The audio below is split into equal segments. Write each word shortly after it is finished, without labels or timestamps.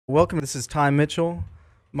Welcome. This is Ty Mitchell,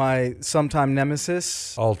 my sometime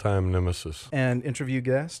nemesis All-time nemesis. and interview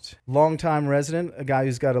guest. Longtime resident, a guy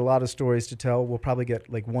who's got a lot of stories to tell. We'll probably get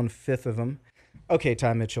like 1/5 of them. Okay,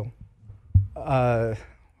 Ty Mitchell.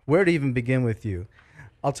 Where to even begin with you?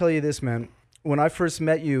 I'll tell you this, man. When I first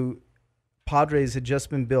met you, Padres had just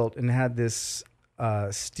been built and had this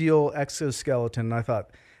steel exoskeleton. And I thought,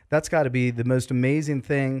 that's got to be the most amazing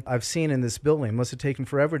thing I've seen in this building. It must have taken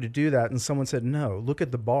forever to do that. And someone said, no, look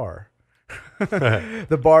at the bar.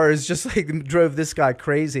 The bar is just like drove this guy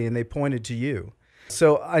crazy, and they pointed to you.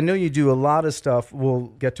 So I know you do a lot of stuff. We'll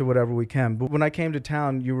get to whatever we can. But when I came to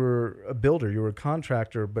town, you were a builder. You were a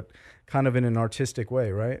contractor, but kind of in an artistic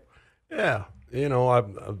way, right? Yeah. You know,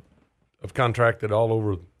 I've contracted all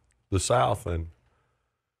over the South and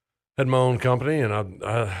had my own company, and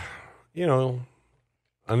I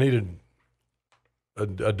needed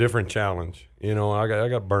a different challenge. You know, I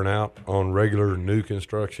got burnt out on regular new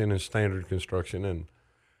construction and standard construction, and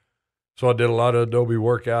so I did a lot of adobe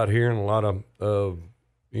work out here and a lot of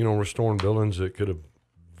restoring buildings that could have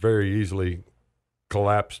very easily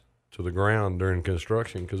collapsed to the ground during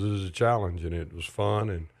construction because it was a challenge and it was fun,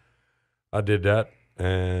 and I did that,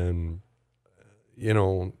 and it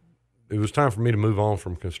was time for me to move on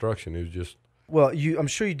from construction. It was just. Well, I'm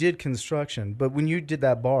sure you did construction, but when you did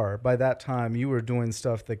that bar, by that time you were doing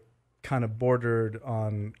stuff that kind of bordered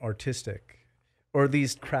on artistic, or at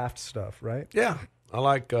least craft stuff, right? Yeah, I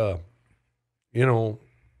like,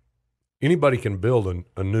 anybody can build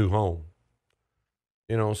a new home,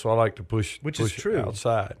 so I like to push is true.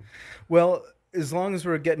 Outside. Well, as long as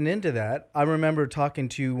we're getting into that, I remember talking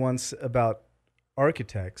to you once about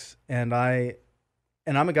architects, and I'm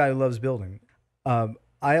a guy who loves building.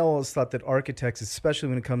 I always thought that architects, especially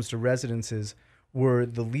when it comes to residences, were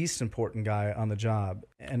the least important guy on the job.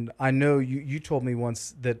 And I know you told me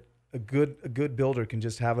once that a good builder can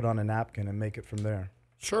just have it on a napkin and make it from there.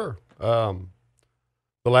 Sure. The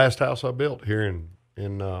last house I built here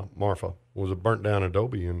in Marfa was a burnt down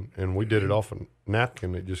adobe, and we did it off a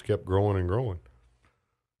napkin. It just kept growing and growing.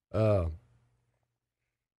 But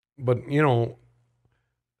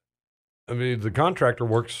the contractor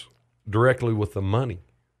works directly with the money.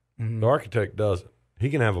 The architect doesn't.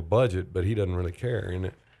 He can have a budget, but he doesn't really care.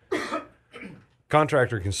 And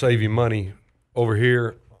contractor can save you money over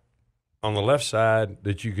here on the left side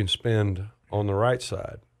that you can spend on the right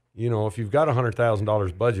side. If you've got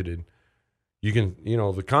 $100,000 budgeted, you can,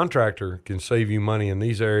 the contractor can save you money in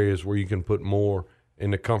these areas where you can put more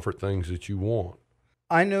in the comfort things that you want.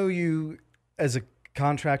 I know you as a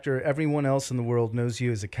contractor. Everyone else in the world knows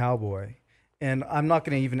you as a cowboy. And I'm not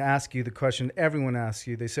going to even ask you the question everyone asks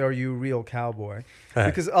you. They say, "Are you a real cowboy?"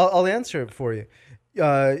 Because I'll answer it for you.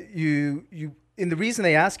 And the reason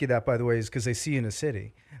they ask you that, by the way, is because they see you in a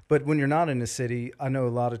city. But when you're not in a city, I know a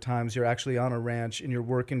lot of times you're actually on a ranch and you're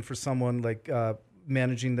working for someone like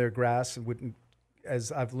managing their grass.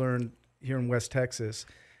 As I've learned here in West Texas,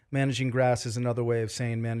 managing grass is another way of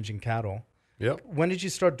saying managing cattle. Yep. When did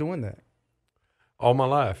you start doing that? All my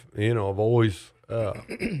life. I've always.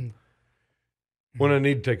 When I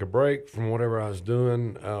need to take a break from whatever I was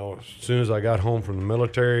doing, as soon as I got home from the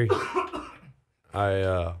military,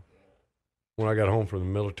 I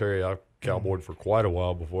cowboyed for quite a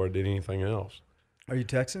while before I did anything else. Are you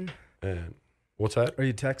Texan? And what's that? Are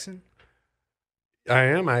you Texan? I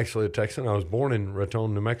am actually a Texan. I was born in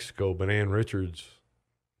Raton, New Mexico, but Ann Richards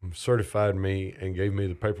certified me and gave me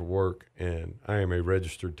the paperwork, and I am a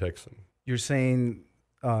registered Texan. You're saying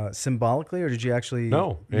symbolically, or did you actually?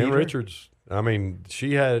 No, Ann Richards.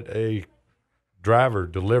 She had a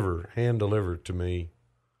driver hand deliver to me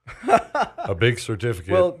a big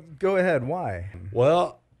certificate. Well, go ahead. Why?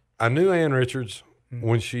 Well, I knew Ann Richards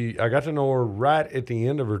when I got to know her right at the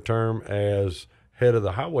end of her term as head of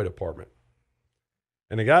the highway department.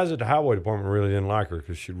 And the guys at the highway department really didn't like her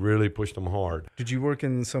because she really pushed them hard. Did you work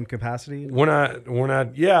in some capacity? I'd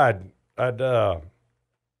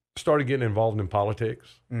started getting involved in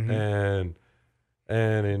politics and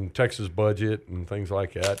in Texas budget and things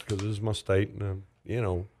like that because this is my state, and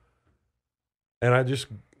and I just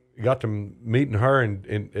got to meeting her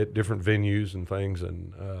at different venues and things,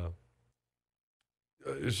 and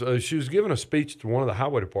so she was giving a speech to one of the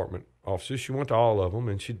highway department offices. She went to all of them,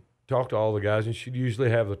 and she'd talk to all the guys, and she'd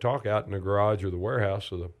usually have the talk out in the garage or the warehouse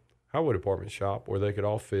of the highway department shop where they could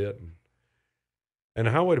all fit. And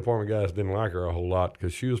the highway department guys didn't like her a whole lot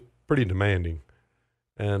because she was pretty demanding.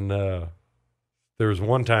 And there was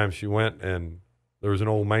one time she went and there was an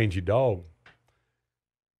old mangy dog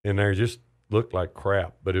in there, just looked like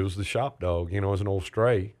crap, but it was the shop dog, it was an old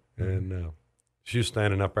stray. And she was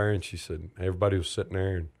standing up there and she said, everybody was sitting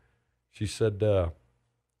there, and she said,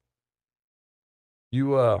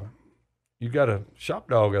 you got a shop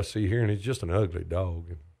dog I see here, and he's just an ugly dog."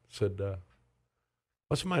 And said,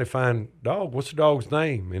 "Let somebody find dog. What's the dog's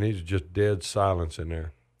name?" And he's just dead silence in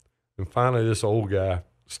there. And finally, this old guy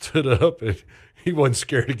stood up, and he wasn't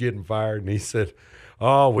scared of getting fired. And he said,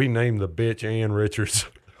 "Oh, we named the bitch Ann Richards."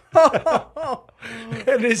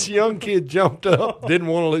 And this young kid jumped up, didn't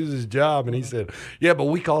want to lose his job, and he said, "Yeah, but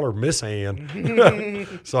we call her Miss Ann."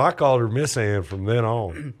 So I called her Miss Ann from then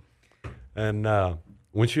on. And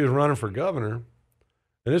when she was running for governor,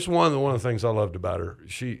 and this is one of the things I loved about her,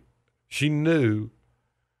 she knew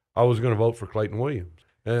I was going to vote for Clayton Williams.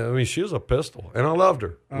 And, I mean, she was a pistol, and I loved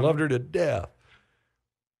her. I loved her to death.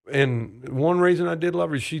 And one reason I did love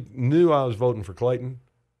her, she knew I was voting for Clayton,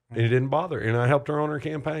 and it didn't bother her. And I helped her on her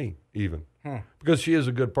campaign even because she is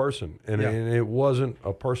a good person. And, and it wasn't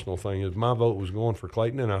a personal thing. My vote was going for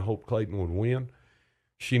Clayton, and I hoped Clayton would win.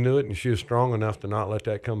 She knew it, and she was strong enough to not let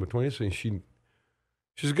that come between us. And she's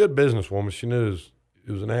a good businesswoman. She knew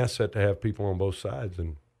it was an asset to have people on both sides.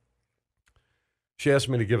 And she asked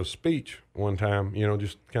me to give a speech one time,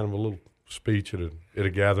 just kind of a little speech at a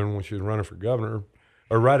gathering when she was running for governor,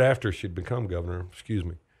 or right after she'd become governor, excuse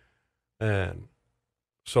me. And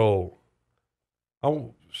so I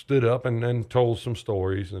stood up and told some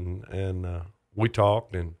stories, and we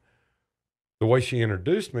talked. And the way she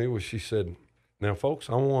introduced me was, she said, "Now, folks,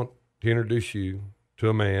 I want to introduce you to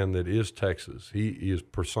a man that is Texas. He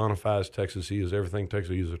personifies Texas. He is everything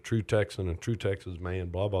Texas. He is a true Texan, a true Texas man,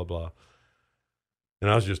 blah, blah, blah." And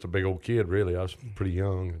I was just a big old kid, really. I was pretty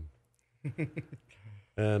young.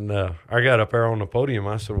 And I got up there on the podium.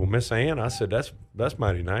 I said, "Well, Miss Ann," I said, that's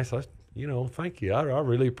mighty nice. Thank you. I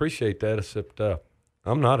really appreciate that, except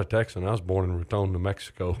I'm not a Texan. I was born in Raton, New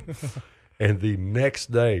Mexico. And the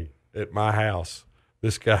next day at my house,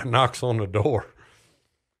 this guy knocks on the door,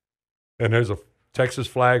 and there's a Texas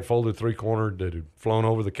flag folded three-cornered that had flown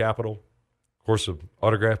over the Capitol. Of course, an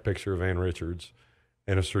autographed picture of Ann Richards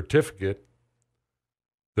and a certificate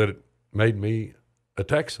that it made me a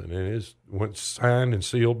Texan. And it went signed and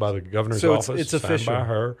sealed by the governor's office. So it's signed official. by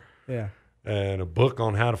her. Yeah. And a book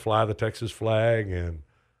on how to fly the Texas flag, and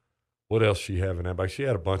what else she had in that bag? She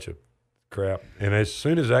had a bunch of crap. And as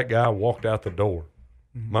soon as that guy walked out the door,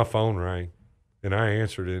 my phone rang, and I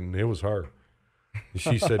answered it, and it was her. And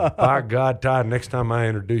she said, "By God, Todd, next time I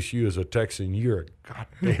introduce you as a Texan, you're a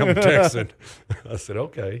goddamn Texan." I said,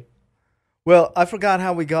 "Okay." Well, I forgot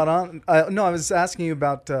how we got on. No, I was asking you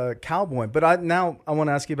about Cowboy, but now I want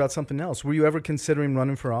to ask you about something else. Were you ever considering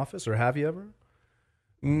running for office, or have you ever?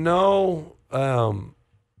 No, I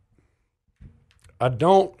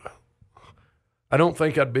don't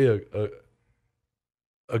think I'd be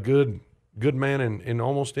a good man in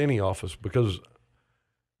almost any office, because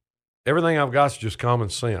everything I've got is just common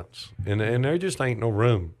sense, and there just ain't no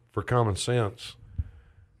room for common sense,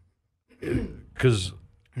 because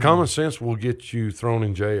common sense will get you thrown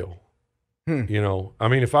in jail. I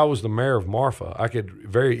mean, if I was the mayor of Marfa, I could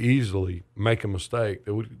very easily make a mistake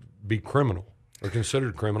that would be criminal or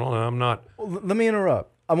considered criminal, and I'm not. Well, let me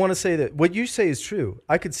interrupt. I want to say that what you say is true.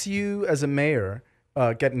 I could see you as a mayor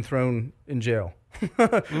getting thrown in jail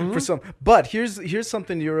for some. But here's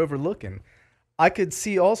something you're overlooking. I could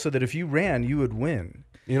see also that if you ran, you would win.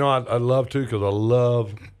 I'd love to, because I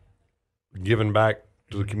love giving back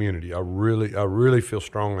to the community. I really feel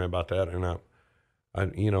strongly about that, and I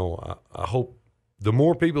hope the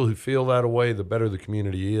more people who feel that way, the better the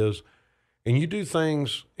community is. And you do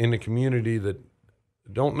things in the community that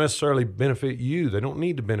don't necessarily benefit you. They don't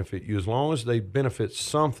need to benefit you. As long as they benefit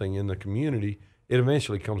something in the community, it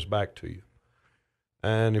eventually comes back to you.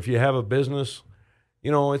 And if you have a business,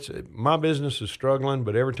 my business is struggling,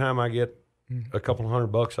 but every time I get a couple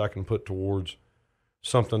 $100 I can put towards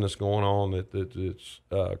something that's going on that's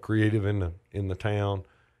creative in the town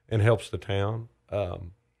and helps the town,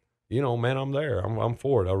 man, I'm there. I'm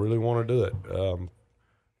for it. I really want to do it.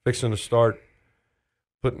 Fixing to start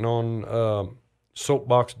putting on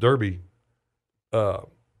soapbox derby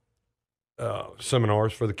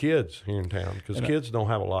seminars for the kids here in town, because kids don't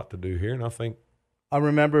have a lot to do here, and I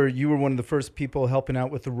remember you were one of the first people helping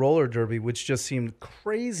out with the roller derby, which just seemed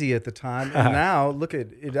crazy at the time. And now, look at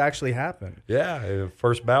it, actually happened. Yeah, the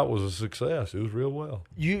first bout was a success. It was real well.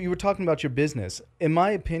 You were talking about your business. In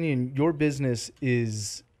my opinion, your business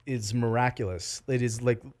is miraculous. It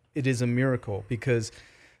is a miracle, because,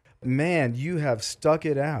 man, you have stuck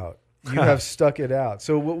it out. You have stuck it out.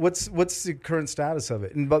 So what's the current status of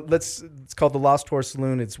it? It's called the Lost Horse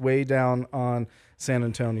Saloon. It's way down on San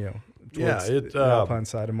Antonio. Yeah, it's the Alpine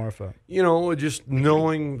side of Marfa. Just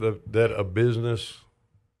knowing that a business,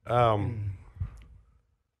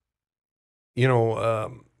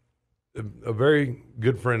 a very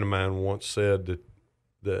good friend of mine once said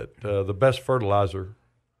that the best fertilizer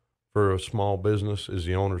for a small business is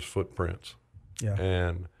the owner's footprints. Yeah.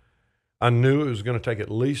 And I knew it was going to take at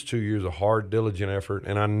least 2 years of hard, diligent effort,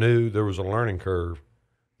 and I knew there was a learning curve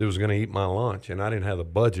that was going to eat my lunch, and I didn't have the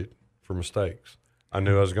budget for mistakes. I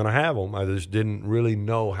knew I was going to have them. I just didn't really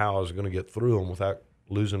know how I was going to get through them without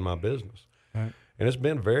losing my business. Right. And it's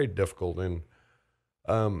been very difficult. And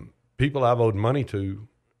people I've owed money to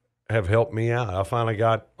have helped me out. I finally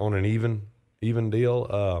got on an even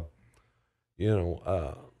deal.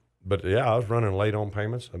 But yeah, I was running late on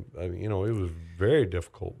payments. It was very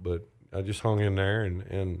difficult, but I just hung in there,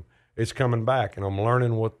 and it's coming back, and I'm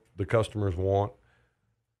learning what the customers want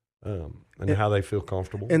and how they feel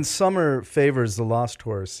comfortable. And summer favors the Lost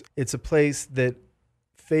Horse. It's a place that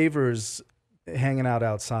favors hanging out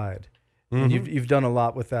outside. Mm-hmm. And you've done a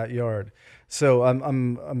lot with that yard. So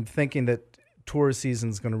I'm thinking that tourist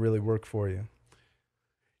season's going to really work for you.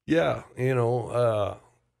 Yeah, the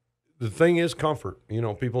thing is comfort.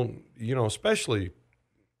 People, especially,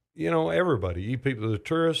 everybody, people, the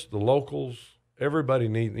tourists, the locals, everybody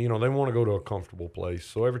need, they want to go to a comfortable place.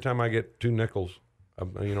 So every time I get 2 nickels,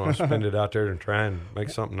 I spend it out there and try and make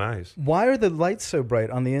something nice. Why are the lights so bright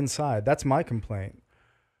on the inside? That's my complaint.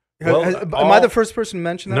 Well, am I the first person to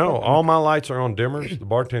mention that? No, all my lights are on dimmers. The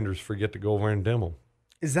bartenders forget to go over and dim them.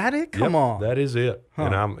 Is that it? Come on. That is it. Huh.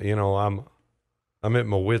 And I'm at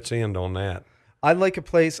my wit's end on that. I like a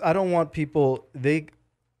place. I don't want people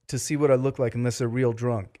to see what I look like unless they're real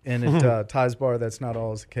drunk. And at Ty's Bar, that's not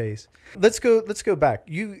always the case. Let's go back.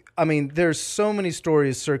 There's so many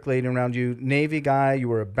stories circulating around you. Navy guy, you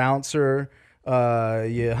were a bouncer.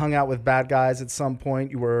 You hung out with bad guys at some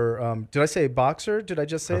point. You were, did I say boxer? Did I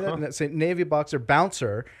just say that? Say Navy boxer,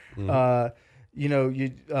 bouncer. Mm-hmm.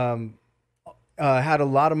 You had a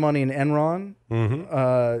lot of money in Enron.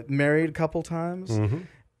 Mm-hmm. Married a couple times. Mm-hmm.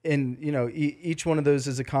 And each one of those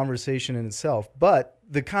is a conversation in itself. But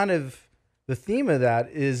the theme of that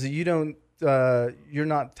is you're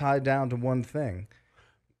not tied down to one thing.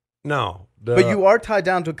 No, but you are tied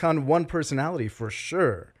down to kind of one personality for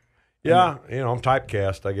sure. Yeah, I'm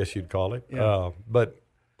typecast, I guess you'd call it. Yeah. But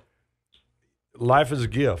life is a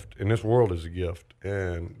gift, and this world is a gift.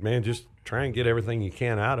 And man, just try and get everything you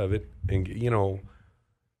can out of it, and and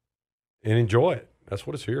enjoy it. That's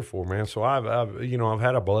what it's here for, man. So I've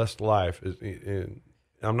had a blessed life.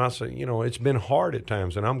 I'm not saying, it's been hard at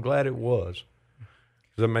times, and I'm glad it was.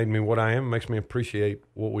 Because it made me what I am, makes me appreciate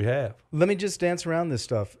what we have. Let me just dance around this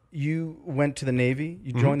stuff. You went to the Navy.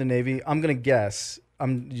 You joined the Navy. I'm going to guess.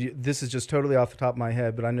 This is just totally off the top of my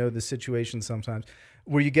head, but I know the situation sometimes.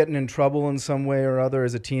 Were you getting in trouble in some way or other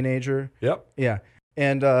as a teenager? Yep. Yeah.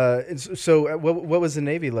 And so what was the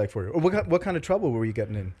Navy like for you? Or what kind of trouble were you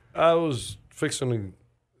getting in? I was fixing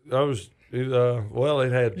to,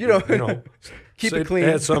 it had, keep it clean.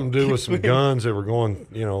 It had something to do with some guns that were going,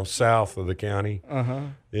 south of the county,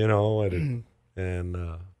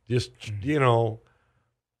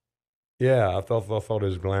 yeah, I thought it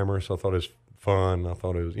was glamorous. I thought it was fun. I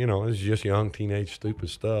thought it was, it was just young, teenage, stupid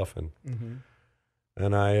stuff.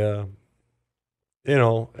 And I,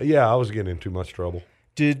 I was getting in too much trouble.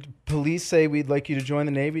 Did police say we'd like you to join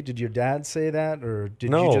the Navy? Did your dad say that, or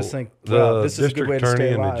did you just think, "Well, this is a good way to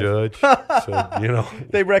stay alive"? The district attorney and the judge said,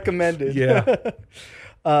 they recommended. Yeah.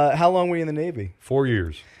 How long were you in the Navy? 4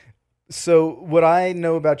 years. So what I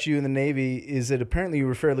know about you in the Navy is that apparently you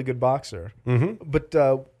were a fairly good boxer. Mm-hmm. But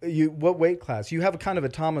what weight class? You have a kind of a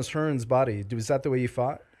Thomas Hearns body. Was that the way you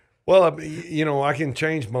fought? Well, I can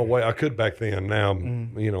change my weight. I could back then. Now,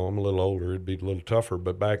 I'm a little older. It'd be a little tougher.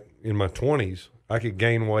 But back in my 20s, I could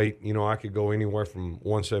gain weight. I could go anywhere from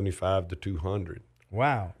 175 to 200.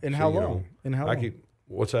 Wow. In how long? In how long?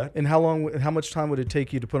 What's that? And how long? How much time would it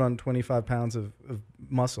take you to put on 25 pounds of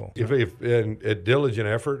muscle? If at diligent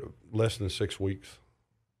effort, less than 6 weeks.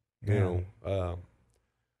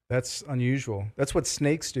 That's unusual. That's what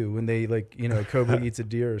snakes do when they a cobra eats a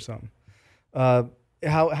deer or something. How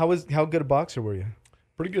good a boxer were you?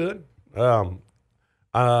 Pretty good.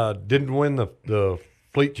 I didn't win the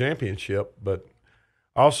fleet championship, but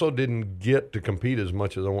I also didn't get to compete as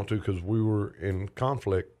much as I want to because we were in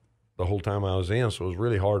conflict the whole time I was in, so it was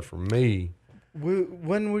really hard for me.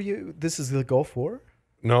 When were you? This is the Gulf War?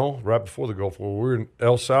 No, right before the Gulf War. We were in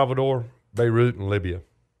El Salvador, Beirut, and Libya.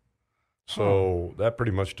 So that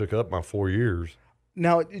pretty much took up my 4 years.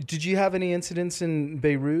 Now, did you have any incidents in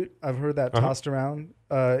Beirut? I've heard that tossed around.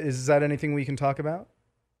 Is that anything we can talk about?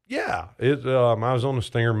 Yeah. I was on the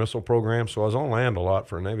Stinger missile program, so I was on land a lot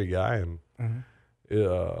for a Navy guy. And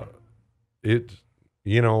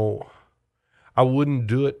I wouldn't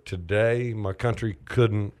do it today. My country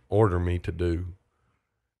couldn't order me to do.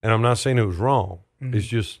 And I'm not saying it was wrong. Mm-hmm. It's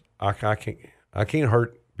just I can't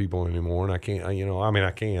hurt people anymore, and I can't.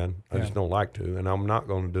 I can. I just don't like to, and I'm not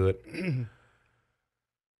going to do it.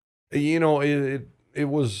 It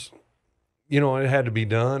was, it had to be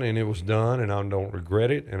done, and it was done, and I don't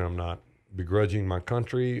regret it, and I'm not begrudging my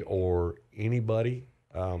country or anybody.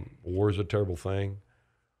 War is a terrible thing,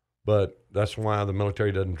 but that's why the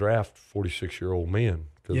military doesn't draft 46-year-old men,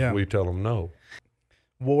 because we tell them no.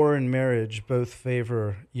 War and marriage both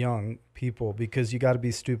favor young people because you got to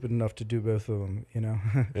be stupid enough to do both of them,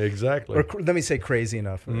 Exactly. Or let me say crazy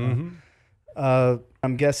enough. Mm-hmm.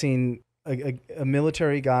 I'm guessing a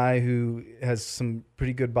military guy who has some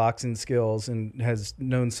pretty good boxing skills and has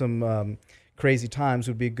known some crazy times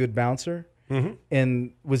would be a good bouncer. Mm-hmm.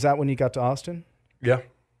 And was that when you got to Austin? Yeah.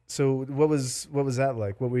 So what was that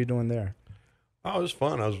like? What were you doing there? Oh, it was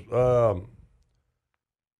fun. I was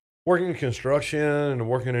working in construction and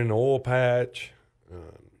working in the oil patch.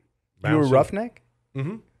 You were a roughneck?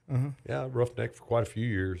 Mm-hmm. Uh-huh. Yeah, roughneck for quite a few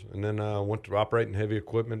years. And then I went to operating heavy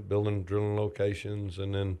equipment, building drilling locations,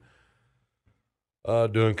 and then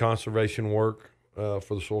doing conservation work for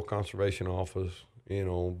the Soil Conservation Office,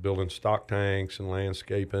 building stock tanks and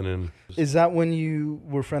landscaping. And is that when you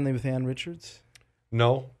were friendly with Ann Richards?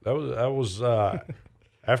 No, that was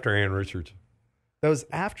after Ann Richards. That was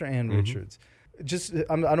after Ann Richards. Just,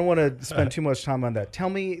 I don't want to spend too much time on that. Tell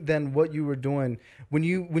me then what you were doing when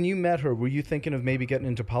you met her. Were you thinking of maybe getting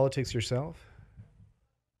into politics yourself?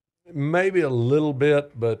 Maybe a little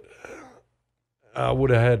bit, but I would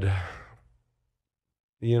have had.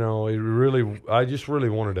 I just really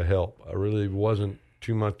wanted to help. I really wasn't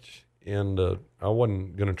too much I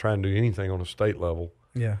wasn't going to try and do anything on a state level.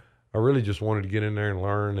 Yeah. I really just wanted to get in there and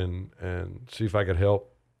learn and see if I could help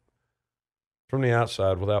from the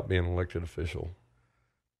outside without being an elected official.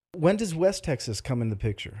 When does West Texas come in the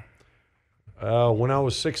picture? When I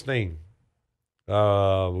was 16. I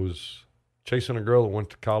was chasing a girl that went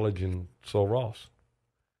to college in Sul Ross.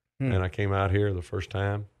 And I came out here the first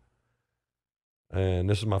time. And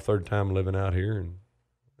this is my third time living out here.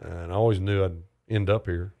 And I always knew I'd end up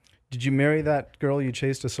here. Did you marry that girl you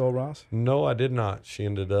chased to Sul Ross? No, I did not. She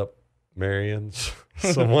ended up marrying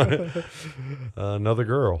someone, another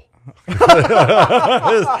girl.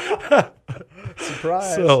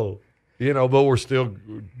 Surprise. So, but we're still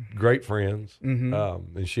great friends.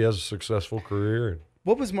 Mm-hmm. And she has a successful career.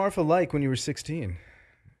 What was Marfa like when you were 16?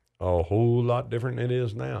 A whole lot different than it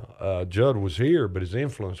is now. Judd was here, but his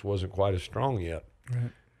influence wasn't quite as strong yet.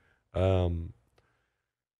 Right.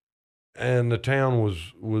 And the town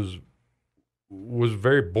was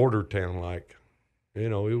very border town like. It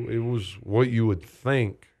was what you would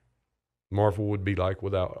think Marfa would be like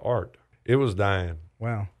without art. It was dying.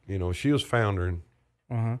 Wow. She was foundering.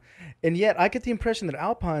 Uh-huh. And yet I get the impression that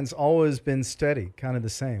Alpine's always been steady, kind of the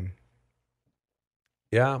same.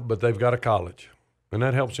 Yeah, but they've got a college, and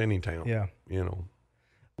that helps any town. Yeah.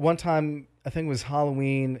 One time, I think it was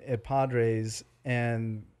Halloween at Padres,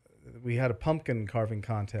 and we had a pumpkin carving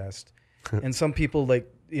contest. And some people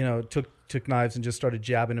took knives and just started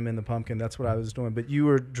jabbing them in the pumpkin. That's what I was doing. But you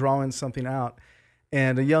were drawing something out,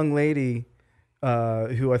 and a young lady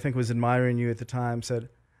who I think was admiring you at the time said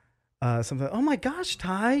something. "Oh my gosh,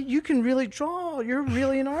 Ty, you can really draw. You're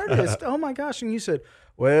really an artist. Oh my gosh!" And you said,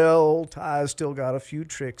 "Well, Ty's still got a few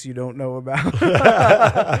tricks you don't know about."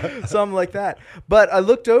 Something like that. But I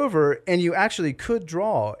looked over, and you actually could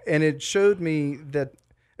draw, and it showed me,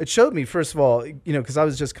 first of all, because I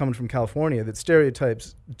was just coming from California, that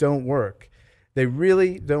stereotypes don't work. They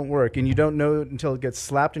really don't work, and you don't know it until it gets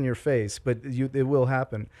slapped in your face, but it will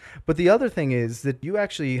happen. But the other thing is that you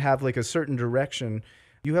actually have like a certain direction.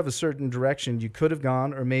 You have a certain direction you could have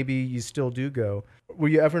gone, or maybe you still do go. Were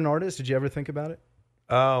you ever an artist? Did you ever think about it?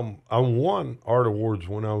 I won art awards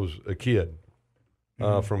when I was a kid,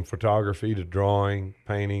 from photography to drawing,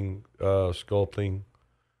 painting, sculpting.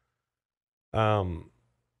 And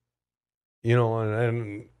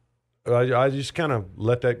I just kind of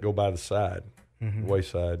let that go by the side,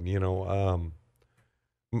 wayside.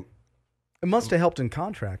 It must have helped in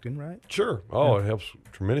contracting, right? Sure. Oh, It helps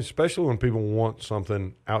tremendously, especially when people want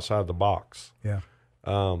something outside the box. Yeah.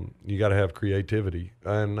 You got to have creativity,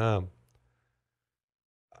 and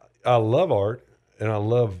I love art and I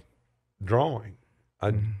love drawing.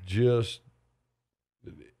 There's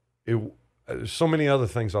so many other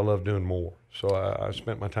things I love doing more. So I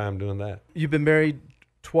spent my time doing that. You've been married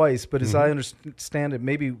twice, but as I understand it,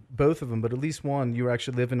 maybe both of them, but at least one, you were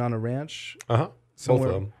actually living on a ranch. Both of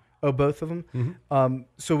them. Oh, both of them? Mm-hmm.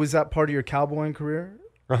 So was that part of your cowboying career?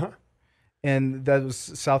 And that was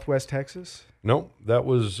Southwest Texas? Nope, that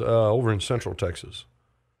was over in Central Texas.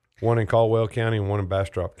 one in Caldwell County and one in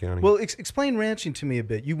Bastrop County. Well, explain ranching to me a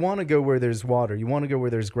bit. You want to go where there's water. You want to go where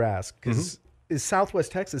there's grass. Because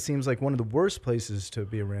Southwest Texas seems like one of the worst places to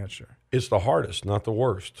be a rancher. It's the hardest, not the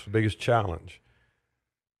worst. It's the biggest challenge.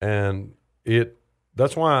 And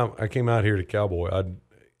that's why I came out here to Cowboy.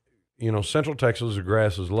 Central Texas, the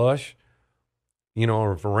grass is lush.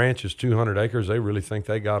 If a ranch is 200 acres, they really think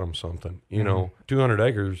they got them something. 200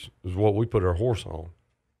 acres is what we put our horse on.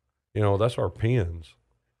 That's our pens.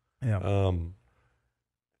 Yeah.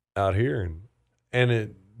 Out here. And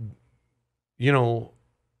it,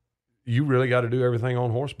 you really got to do everything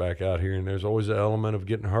on horseback out here. And there's always the element of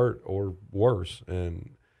getting hurt or worse.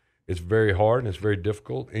 And it's very hard and it's very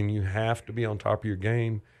difficult. And you have to be on top of your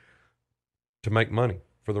game to make money,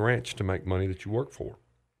 for the ranch to make money that you work for.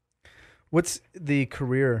 What's the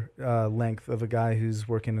career length of a guy who's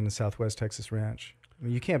working in a Southwest Texas ranch? I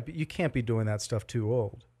mean, you can't be doing that stuff too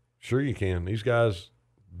old. Sure you can. These guys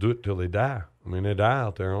do it till they die. I mean, they die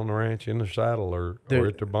out there on the ranch in their saddle or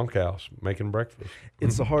at their bunkhouse making breakfast.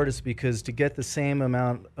 It's the hardest because to get the same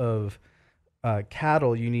amount of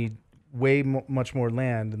cattle, you need way much more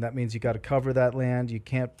land, and that means you got to cover that land. You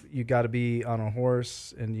got to be on a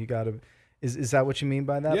horse, and you got to. Is that what you mean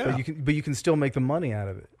by that? Yeah. But you can still make the money out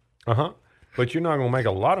of it. But you're not going to make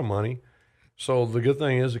a lot of money. So the good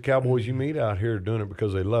thing is the cowboys you meet out here are doing it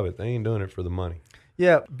because they love it. They ain't doing it for the money.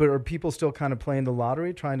 Yeah, but are people still kind of playing the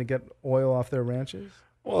lottery, trying to get oil off their ranches?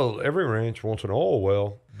 Well, every ranch wants an oil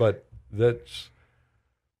well, but there's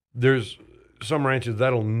some ranches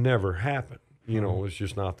that'll never happen. It's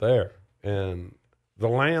just not there. And the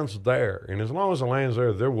land's there. And as long as the land's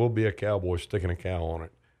there, there will be a cowboy sticking a cow on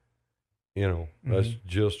it. That's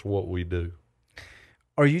just what we do.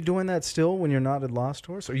 Are you doing that still when you're not at Lost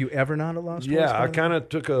Horse? Are you ever not at Lost Horse? Yeah, I kind of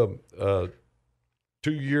took a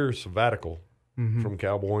 2-year sabbatical from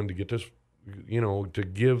cowboying to get this, to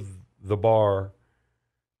give the bar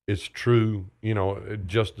its true,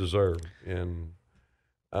 just deserved. And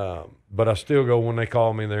but I still go when they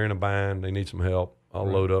call me. They're in a bind. They need some help. I'll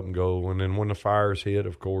load up and go. And then when the fires hit,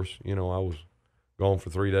 of course, I was gone for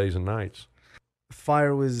 3 days and nights.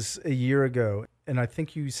 Fire was a year ago, and I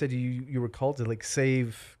think you said you were called to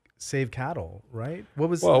save cattle, right? What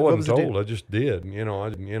was? Well, I wasn't wasn't told. I just did. I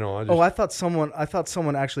just. Oh, I thought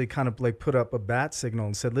someone actually kind of put up a bat signal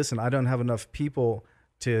and said, "Listen, I don't have enough people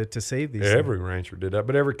to save these." Yeah, every rancher did that,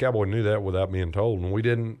 but every cowboy knew that without being told, and we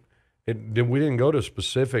didn't. We didn't go to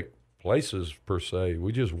specific places per se.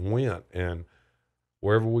 We just went, and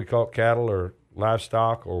wherever we caught cattle or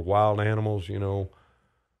livestock or wild animals, the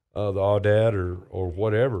aoudad or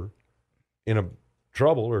whatever, in a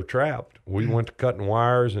trouble or trapped, we went to cutting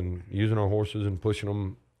wires and using our horses and pushing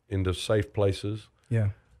them into safe places. Yeah.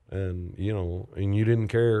 And, and you didn't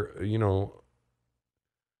care,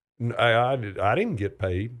 I didn't get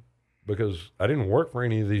paid because I didn't work for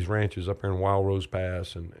any of these ranches up here in Wild Rose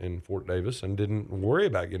Pass and Fort Davis and didn't worry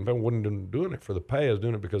about getting paid. I wasn't doing it for the pay. I was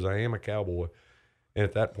doing it because I am a cowboy. And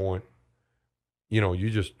at that point, you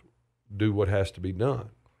just do what has to be done.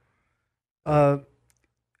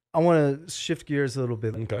 I want to shift gears a little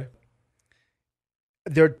bit. Okay.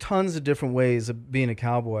 There are tons of different ways of being a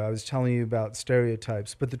cowboy. I was telling you about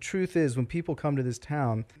stereotypes, but the truth is when people come to this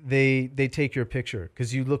town, they take your picture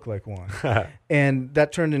because you look like one. And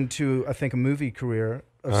that turned into, I think, a movie career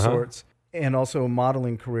of sorts and also a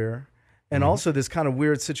modeling career. And also this kind of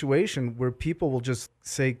weird situation where people will just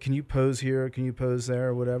say, can you pose here? Can you pose there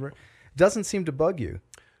or whatever? It doesn't seem to bug you.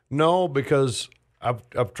 No, because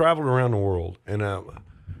I've traveled around the world and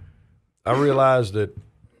I realized that,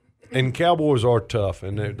 and cowboys are tough,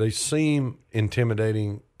 and they seem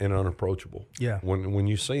intimidating and unapproachable. Yeah. When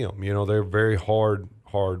you see them, they're very hard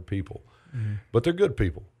people, but they're good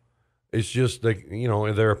people. It's just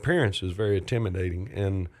their appearance is very intimidating,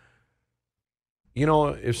 and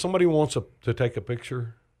if somebody wants to take a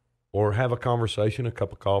picture or have a conversation, a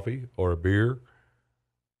cup of coffee or a beer,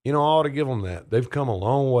 I ought to give them that. They've come a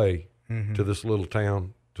long way to this little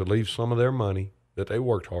town to leave some of their money that they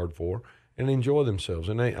worked hard for and enjoy themselves.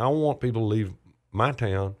 And I want people to leave my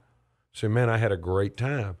town, say, man, I had a great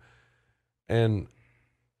time. And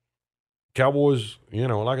cowboys,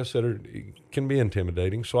 like I said, can be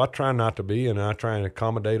intimidating. So I try not to be, and I try and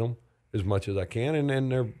accommodate them as much as I can.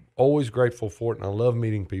 And they're always grateful for it. And I love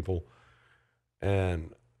meeting people.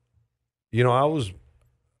 And, I was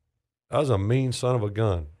a mean son of a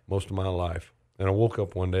gun most of my life. And I woke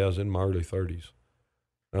up one day, I was in my early 30s.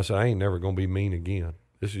 And I said, I ain't never going to be mean again.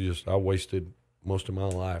 This is just, I wasted most of my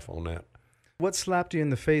life on that. What slapped you in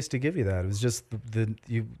the face to give you that? It was just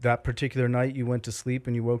that particular night you went to sleep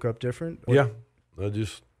and you woke up different? Or? Yeah.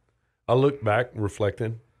 I looked back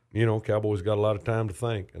reflecting Cowboys got a lot of time to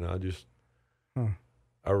think, and Huh.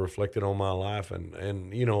 I reflected on my life and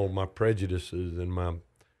my prejudices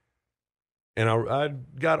and I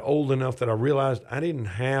got old enough that I realized I didn't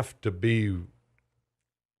have to be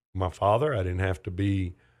my father. I didn't have to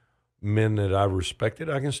be men that I respected.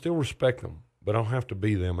 I can still respect them, but I don't have to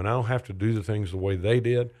be them, and I don't have to do the things the way they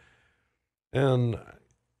did. And,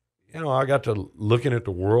 I got to looking at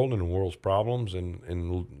the world and the world's problems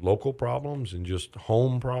and local problems and just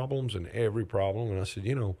home problems and every problem. And I said,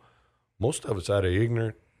 most of it's out of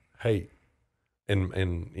ignorant hate and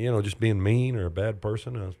just being mean or a bad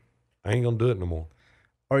person. I ain't going to do it no more.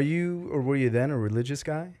 Are you, or were you then, a religious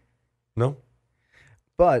guy? No.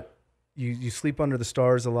 But you sleep under the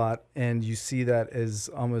stars a lot, and you see that as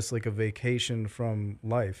almost like a vacation from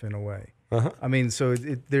life in a way. Uh-huh. I mean, so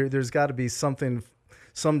there's got to be something,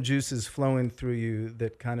 some juices flowing through you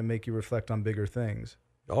that kind of make you reflect on bigger things.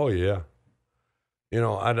 Oh, yeah.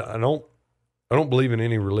 I don't believe in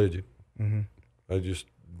any religion. Mm-hmm. I just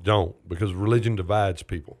don't, because religion divides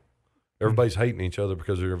people. Everybody's hating each other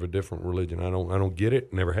because they're of a different religion. I don't get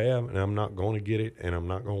it, never have, and I'm not going to get it, and I'm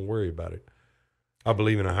not going to worry about it. I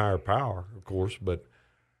believe in a higher power, of course, but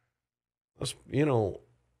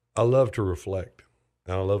I love to reflect.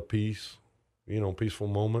 And I love peace, peaceful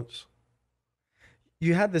moments.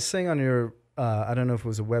 You had this thing on your, I don't know if it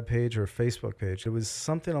was a web page or a Facebook page. It was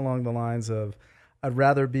something along the lines of, I'd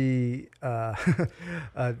rather be,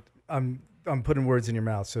 I'm putting words in your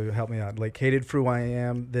mouth, so help me out. Like hated for who I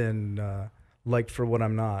am than liked for what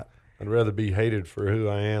I'm not. I'd rather be hated for who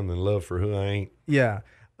I am than loved for who I ain't. Yeah.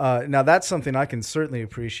 Now that's something I can certainly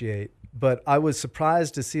appreciate, but I was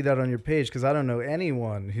surprised to see that on your page because I don't know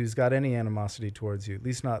anyone who's got any animosity towards you, at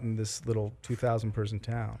least not in this little 2,000 person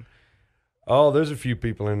town. Oh, there's a few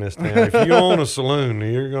people in this town. If you own a saloon,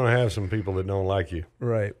 you're going to have some people that don't like you.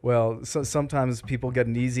 Right. Well, so sometimes people get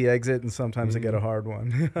an easy exit and sometimes they get a hard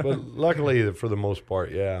one. But luckily, for the most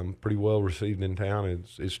part, yeah, I'm pretty well received in town.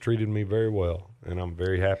 It's treated me very well, and I'm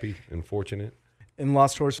very happy and fortunate. And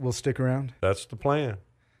Lost Horse will stick around? That's the plan.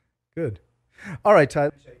 Good. All right, Ty.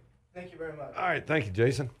 Thank you very much. All right. Thank you,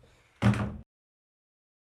 Jason.